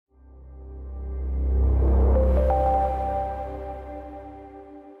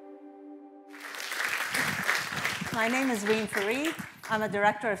My name is Reem. I'm a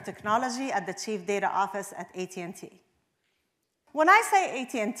Director of Technology at the Chief Data Office at AT&T. When I say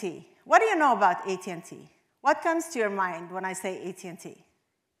AT&T, what do you know about AT&T? What comes to your mind when I say AT&T?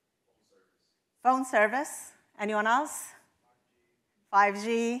 Phone service. Anyone else?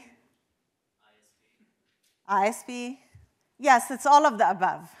 5G. ISP. Yes, it's all of the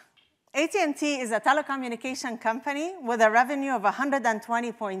above. AT&T is a telecommunication company with a revenue of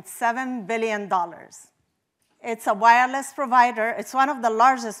 $120.7 billion. It's a wireless provider. It's one of the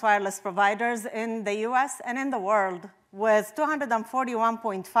largest wireless providers in the US and in the world, with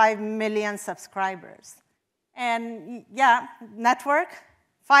 241.5 million subscribers. And yeah, network,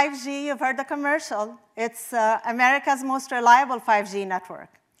 5G, you've heard the commercial. It's America's most reliable 5G network.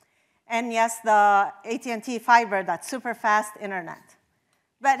 And yes, the AT&T fiber, that super fast internet.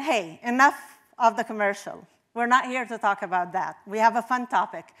 But hey, enough of the commercial. We're not here to talk about that. We have a fun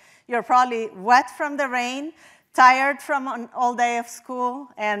topic. You're probably wet from the rain, tired from an all day of school,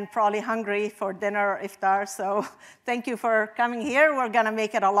 and probably hungry for dinner or iftar. So thank you for coming here. We're going to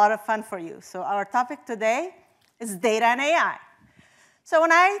make it a lot of fun for you. So our topic today is data and AI. So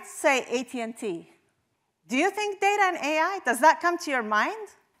when I say AT&T, do you think data and AI? Does that come to your mind?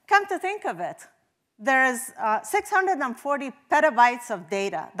 Come to think of it, there is 640 petabytes of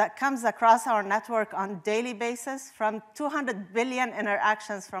data that comes across our network on a daily basis from 200 billion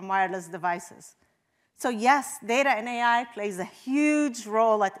interactions from wireless devices. So yes, data and AI plays a huge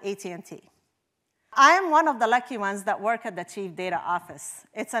role at AT&T. I am one of the lucky ones that work at the Chief Data Office.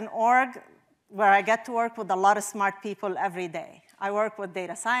 It's an org where I get to work with a lot of smart people every day. I work with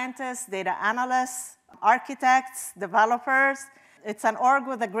data scientists, data analysts, architects, developers. It's an org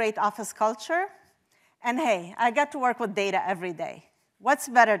with a great office culture. And hey, I get to work with data every day. What's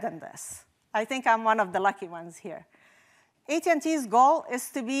better than this? I think I'm one of the lucky ones here. AT&T's goal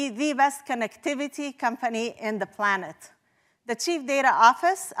is to be the best connectivity company in the planet. The Chief Data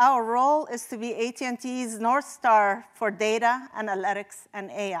Office, our role is to be AT&T's North Star for data, analytics,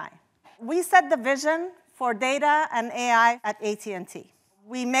 and AI. We set the vision for data and AI at AT&T.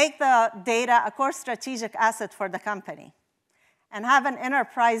 We make the data a core strategic asset for the company and have an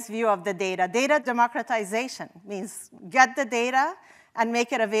enterprise view of the data. Data democratization means get the data and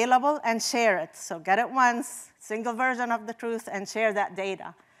make it available and share it. So get it once, single version of the truth, and share that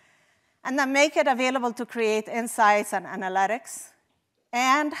data. And then make it available to create insights and analytics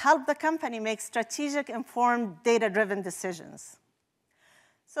and help the company make strategic, informed, data-driven decisions.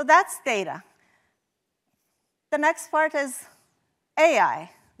 So that's data. The next part is AI,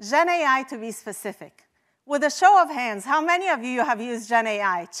 Gen AI to be specific. With a show of hands, how many of you have used Gen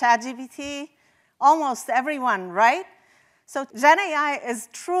AI? ChatGPT? Almost everyone, right? So Gen AI is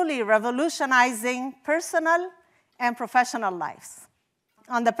truly revolutionizing personal and professional lives.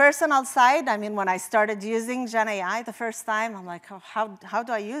 On the personal side, I mean, when I started using Gen AI the first time, I'm like, oh, how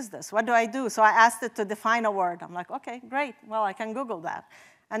do I use this? What do I do? So I asked it to define a word. I'm like, OK, great. Well, I can Google that.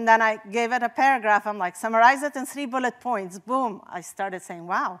 And then I gave it a paragraph. I'm like, summarize it in 3 bullet points. Boom. I started saying,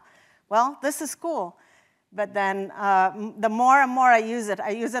 wow, well, this is cool. But then the more and more I use it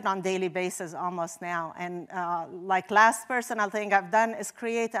on a daily basis almost now. And like last personal thing I've done is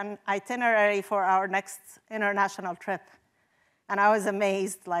create an itinerary for our next international trip. And I was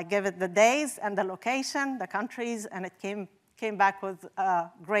amazed, like give it the days and the location, the countries, and it came back with a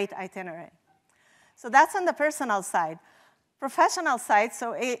great itinerary. So that's on the personal side. Professional side,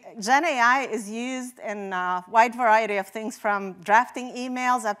 so Gen AI is used in a wide variety of things, from drafting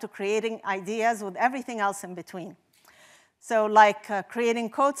emails up to creating ideas with everything else in between. So like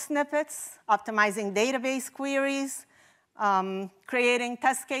creating code snippets, optimizing database queries, creating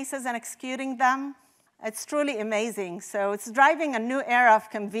test cases and executing them. It's truly amazing. So it's driving a new era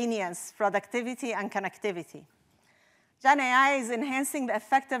of convenience, productivity, and connectivity. Gen AI is enhancing the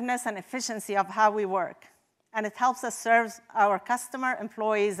effectiveness and efficiency of how we work. And it helps us serve our customer,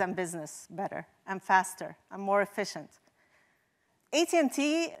 employees, and business better and faster and more efficient.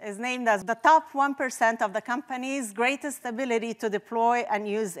 AT&T is named as the top 1% of the company's greatest ability to deploy and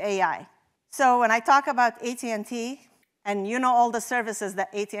use AI. So when I talk about AT&T, and you know all the services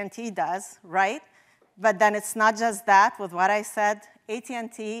that AT&T does, right? But then it's not just that. With what I said,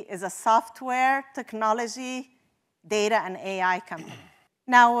 AT&T is a software, technology, data, and AI company.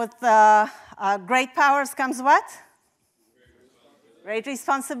 Now, with great powers comes what? Great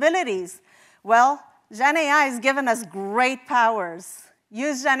responsibilities. Well, Gen AI has given us great powers.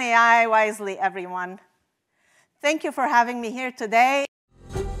 Use Gen AI wisely, everyone. Thank you for having me here today.